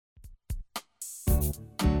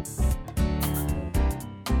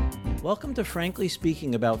Welcome to Frankly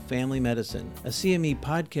Speaking About Family Medicine, a CME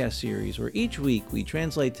podcast series where each week we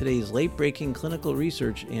translate today's late-breaking clinical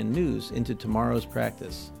research and news into tomorrow's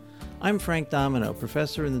practice. I'm Frank Domino,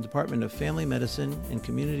 professor in the Department of Family Medicine and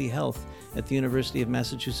Community Health at the University of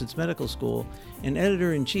Massachusetts Medical School and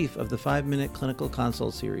editor-in-chief of the 5-Minute Clinical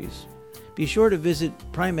Consult series. Be sure to visit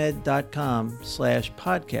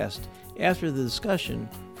primed.com/podcast after the discussion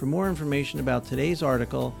for more information about today's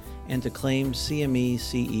article and to claim CME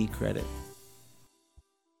CE credit.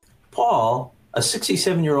 Paul, a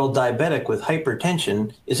 67-year-old diabetic with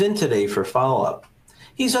hypertension, is in today for follow-up.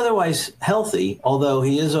 He's otherwise healthy, although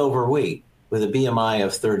he is overweight with a BMI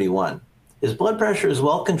of 31. His blood pressure is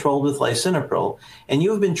well controlled with lisinopril, and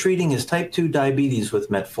you have been treating his type 2 diabetes with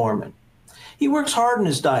metformin. He works hard on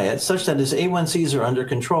his diet such that his A1Cs are under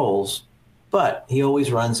controls, but he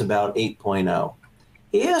always runs about 8.0.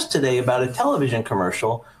 He asked today about a television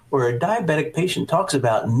commercial where a diabetic patient talks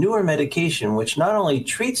about newer medication which not only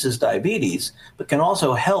treats his diabetes, but can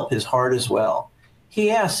also help his heart as well.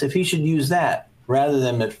 He asks if he should use that rather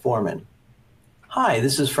than metformin. Hi,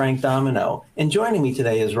 this is Frank Domino, and joining me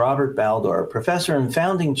today is Robert Baldor, professor and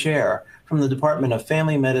founding chair from the Department of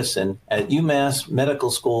Family Medicine at UMass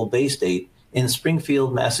Medical School Baystate in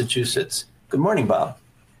Springfield, Massachusetts. Good morning, Bob.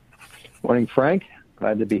 Morning, Frank.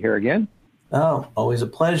 Glad to be here again. Oh, always a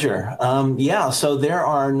pleasure. So there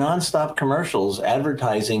are nonstop commercials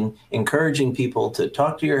advertising, encouraging people to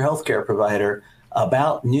talk to your healthcare provider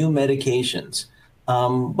about new medications.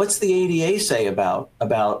 What's the ADA say about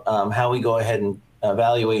how we go ahead and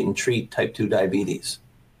evaluate and treat type 2 diabetes?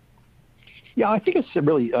 Yeah, I think it's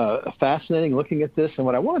really fascinating looking at this. And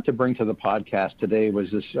what I wanted to bring to the podcast today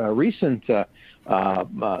was this recent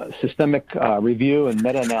systemic review and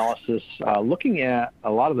meta-analysis looking at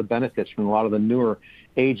a lot of the benefits from a lot of the newer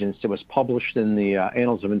agents. It was published in the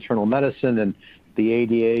Annals of Internal Medicine, and the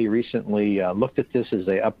ADA recently looked at this as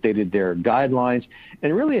they updated their guidelines,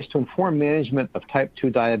 and really is to inform management of type 2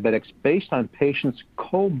 diabetics based on patients'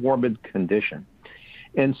 comorbid condition.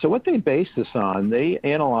 And so what they based this on, they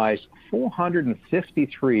analyzed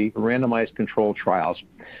 453 randomized controlled trials,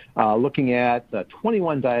 looking at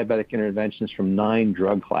 21 diabetic interventions from 9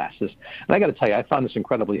 drug classes. And I got to tell you, I found this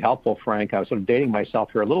incredibly helpful, Frank. I was sort of dating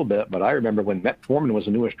myself here a little bit, but I remember when metformin was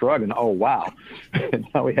the newest drug, and oh, wow. And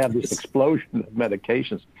now we have this explosion of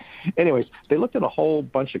medications. Anyways, they looked at a whole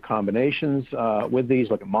bunch of combinations with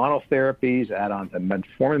these, like monotherapies, add on to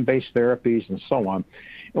metformin-based therapies, and so on.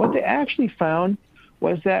 And what they actually found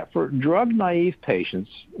was that for drug-naive patients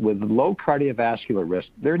with low cardiovascular risk,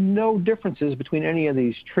 there are no differences between any of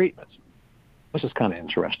these treatments. This is kind of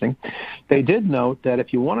interesting. They did note that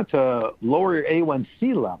if you wanted to lower your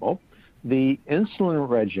A1C level, the insulin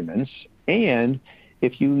regimens, and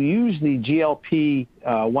if you use the GLP-1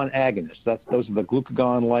 agonists, those are the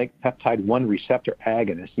glucagon-like peptide-1 receptor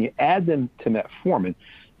agonists, and you add them to metformin,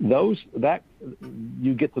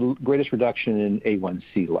 you get the greatest reduction in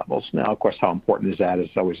A1C levels. Now, of course, how important is that is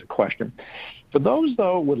always a question. For those,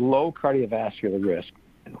 though, with low cardiovascular risk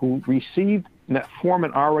who received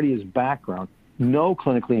metformin already as background, no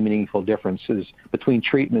clinically meaningful differences between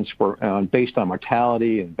treatments based on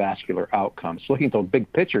mortality and vascular outcomes. Looking at the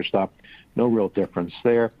big picture stuff, no real difference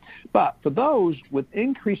there. But for those with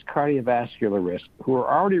increased cardiovascular risk who are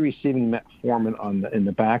already receiving metformin in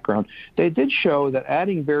the background, they did show that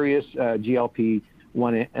adding various GLP-1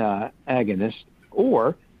 agonists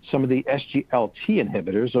or some of the SGLT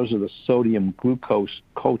inhibitors, those are the sodium glucose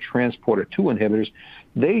cotransporter 2 inhibitors,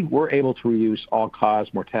 they were able to reduce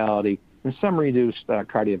all-cause mortality and some reduced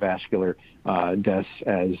cardiovascular deaths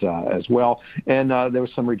as well. And there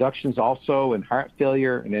was some reductions also in heart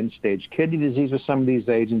failure and end-stage kidney disease with some of these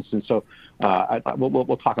agents. And so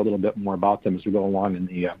we'll talk a little bit more about them as we go along in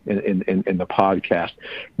the podcast.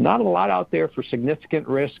 Not a lot out there for significant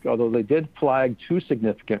risk, although they did flag 2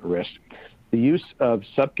 significant risks. The use of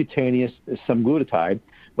subcutaneous semaglutide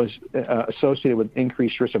was associated with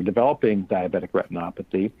increased risk of developing diabetic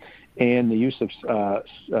retinopathy, and the use of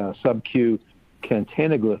sub-Q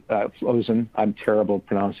cantanagliflozin. I'm terrible at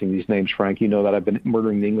pronouncing these names, Frank. You know that I've been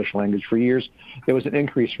murdering the English language for years. There was an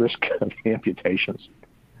increased risk of amputations.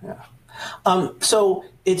 Yeah. So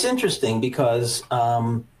it's interesting because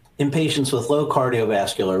in patients with low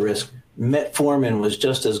cardiovascular risk, metformin was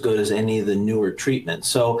just as good as any of the newer treatments.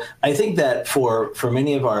 So I think that for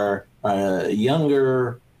many of our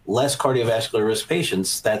younger, less cardiovascular risk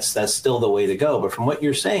patients, that's still the way to go. But from what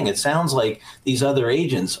you're saying, it sounds like these other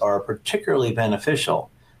agents are particularly beneficial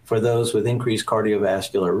for those with increased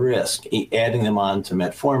cardiovascular risk, adding them on to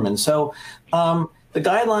metformin. So the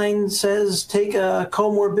guideline says take a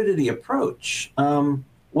comorbidity approach.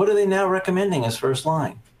 What are they now recommending as first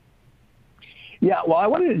line? Yeah, well, I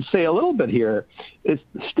wanted to say a little bit here. It's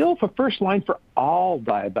still for first line for all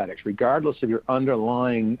diabetics, regardless of your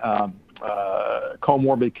underlying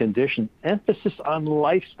comorbid condition. Emphasis on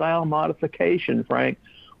lifestyle modification, Frank,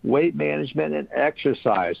 weight management and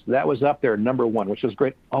exercise. That was up there, number one, which was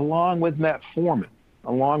great, along with metformin.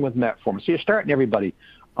 So you're starting everybody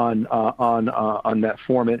on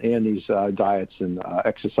metformin and these diets and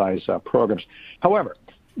exercise programs. However,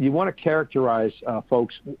 you want to characterize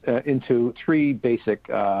folks into three basic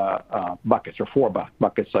buckets, or four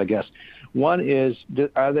buckets, I guess. One is, do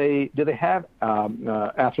they have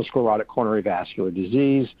atherosclerotic coronary vascular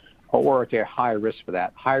disease, or are they high risk for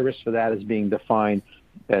that? High risk for that is being defined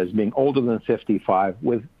as being older than 55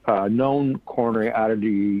 with known coronary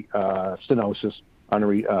artery stenosis,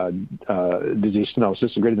 disease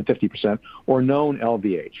stenosis, greater than 50%, or known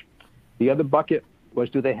LVH. The other bucket was,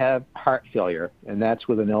 do they have heart failure, and that's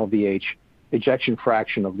with an LVH ejection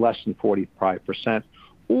fraction of less than 45%,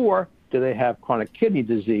 or do they have chronic kidney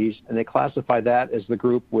disease, and they classify that as the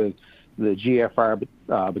group with the GFR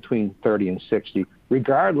between 30 and 60,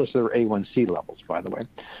 regardless of their A1C levels, by the way.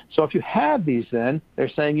 So if you have these, then they're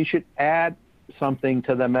saying you should add something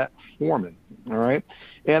to the metformin, all right?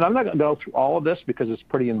 And I'm not going to go through all of this because it's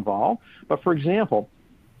pretty involved, but for example,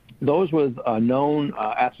 those with known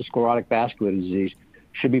atherosclerotic vascular disease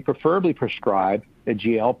should be preferably prescribed a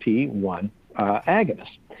GLP-1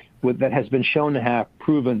 agonist that has been shown to have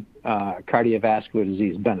proven cardiovascular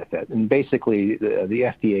disease benefit. And basically,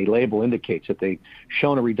 the FDA label indicates that they've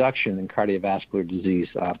shown a reduction in cardiovascular disease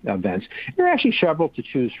events. There are actually several to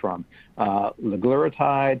choose from.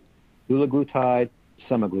 Liraglutide, dulaglutide,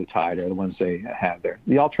 semaglutide are the ones they have there.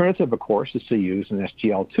 The alternative, of course, is to use an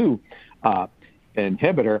SGL2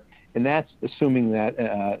 inhibitor, and that's assuming that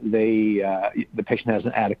the patient has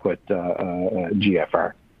an adequate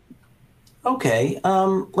GFR. Okay,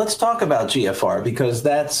 let's talk about GFR, because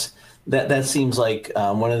that seems like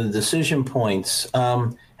one of the decision points.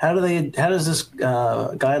 How does this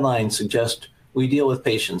guideline suggest we deal with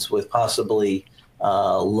patients with possibly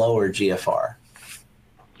lower GFR?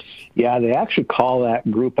 Yeah, they actually call that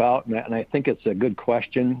group out, and I think it's a good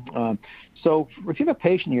question. So if you have a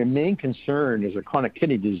patient, your main concern is a chronic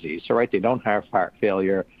kidney disease, so right, they don't have heart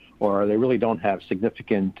failure, or they really don't have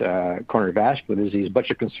significant coronary vascular disease, but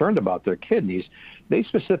you're concerned about their kidneys, they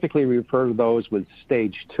specifically refer to those with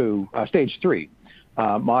stage 3,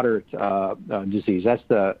 moderate disease. That's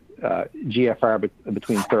the GFR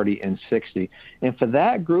between 30 and 60. And for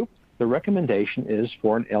that group, the recommendation is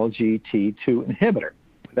for an LGT2 inhibitor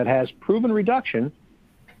that has proven reduction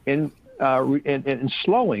in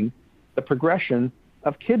slowing the progression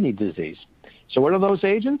of kidney disease. So what are those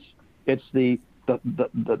agents? It's the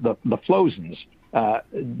flozins,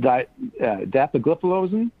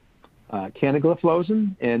 dapagliflozin,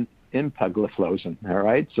 canagliflozin, and empagliflozin. All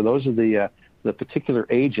right, so those are the particular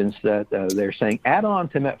agents that they're saying add on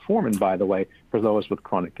to metformin, by the way, for those with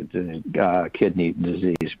chronic kidney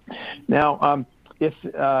disease. Now, if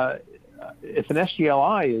an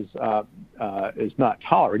SGLI is not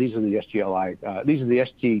tolerated, these are the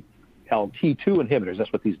SGLT2 inhibitors.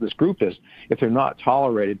 That's what this group is. If they're not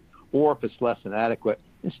tolerated, or if it's less than adequate,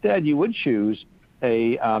 instead you would choose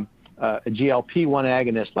a GLP-1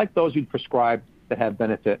 agonist like those you'd prescribe that have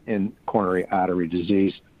benefit in coronary artery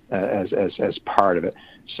disease as part of it.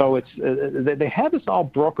 So it's they have this all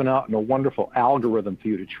broken out in a wonderful algorithm for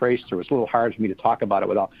you to trace through. It's a little hard for me to talk about it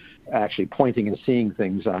without actually pointing and seeing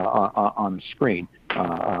things on the screen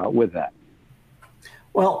with that.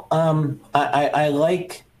 Well, I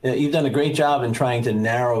like, you've done a great job in trying to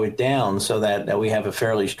narrow it down so that we have a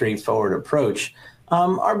fairly straightforward approach.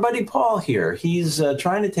 Our buddy Paul here, he's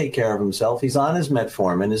trying to take care of himself. He's on his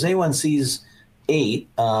metformin. His A1C's 8.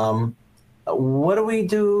 What do we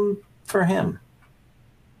do for him?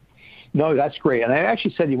 No, that's great. And I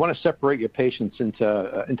actually said you want to separate your patients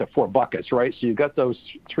into four buckets, right? So you've got those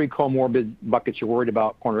three comorbid buckets you're worried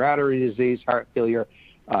about: coronary artery disease, heart failure,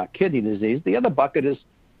 kidney disease. The other bucket is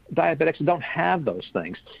diabetics who don't have those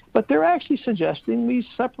things. But they're actually suggesting we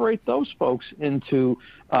separate those folks into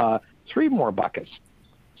three more buckets.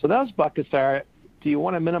 So those buckets are: do you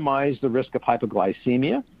want to minimize the risk of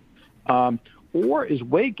hypoglycemia? Or is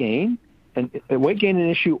weight gain an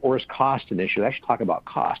issue, or is cost an issue? They actually talk about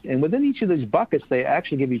cost. And within each of these buckets, they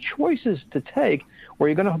actually give you choices to take where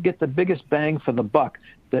you're going to get the biggest bang for the buck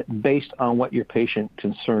based on what your patient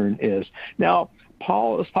concern is. Now,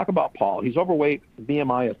 Paul, let's talk about Paul. He's overweight,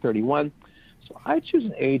 BMI of 31. So I choose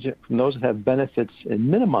an agent from those that have benefits in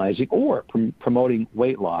minimizing or promoting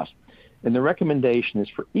weight loss. And the recommendation is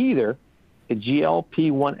for either a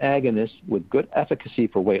GLP-1 agonist with good efficacy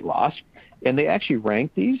for weight loss, and they actually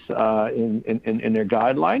rank these in their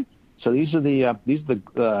guideline. So these are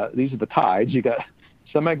the tides. You got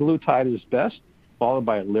semaglutide is best, followed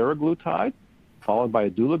by liraglutide, followed by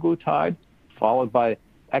dulaglutide, followed by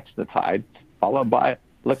exenatide, followed by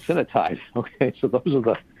lexinatide. Okay, so those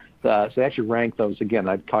are so they actually rank those. Again,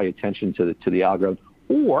 I'd call your attention to the algorithm,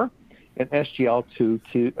 or an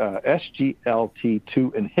SGLT2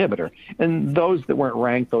 inhibitor. And those that weren't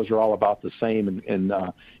ranked, those are all about the same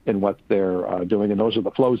in what they're doing, and those are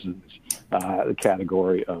the Flozins, the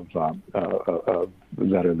category of that are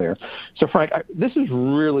there. So, Frank, this is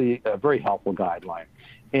really a very helpful guideline,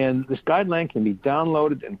 and this guideline can be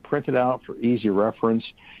downloaded and printed out for easy reference.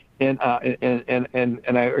 And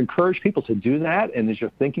I encourage people to do that. And as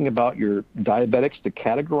you're thinking about your diabetics, to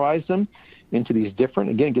categorize them into these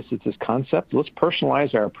different, again, gets at this concept. Let's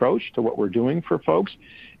personalize our approach to what we're doing for folks.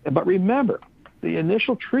 But remember, the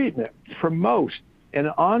initial treatment for most and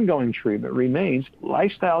ongoing treatment remains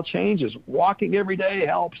lifestyle changes. Walking every day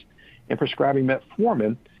helps, and prescribing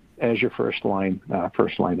metformin as your first line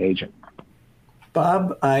agent.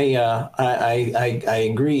 Bob, I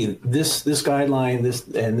agree. This guideline,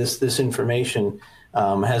 this information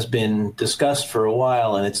has been discussed for a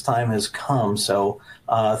while, and its time has come. So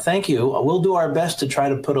thank you. We'll do our best to try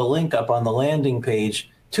to put a link up on the landing page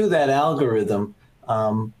to that algorithm.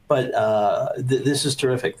 But this is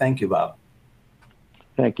terrific. Thank you, Bob.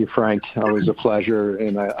 Thank you, Frank. Always a pleasure.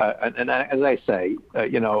 And as I say, I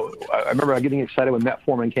remember getting excited when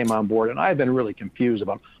metformin came on board, and I've been really confused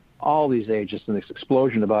about all these agents and this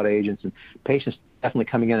explosion about agents, and patients definitely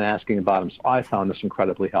coming in and asking about them. So I found this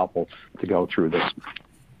incredibly helpful to go through this.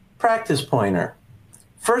 Practice pointer.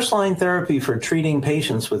 First-line therapy for treating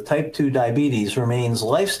patients with type 2 diabetes remains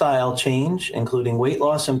lifestyle change, including weight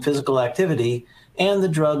loss and physical activity, and the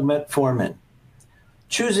drug metformin.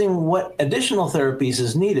 Choosing what additional therapies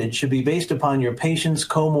is needed should be based upon your patient's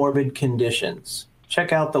comorbid conditions.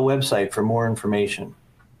 Check out the website for more information.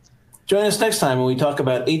 Join us next time when we talk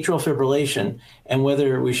about atrial fibrillation and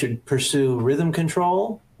whether we should pursue rhythm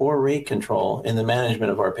control or rate control in the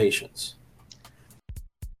management of our patients.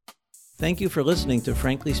 Thank you for listening to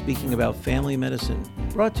Frankly Speaking About Family Medicine,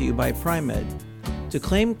 brought to you by Pri-Med. To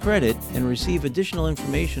claim credit and receive additional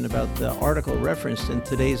information about the article referenced in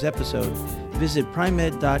today's episode, visit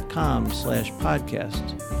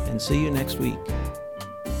primed.com/podcast, and see you next week.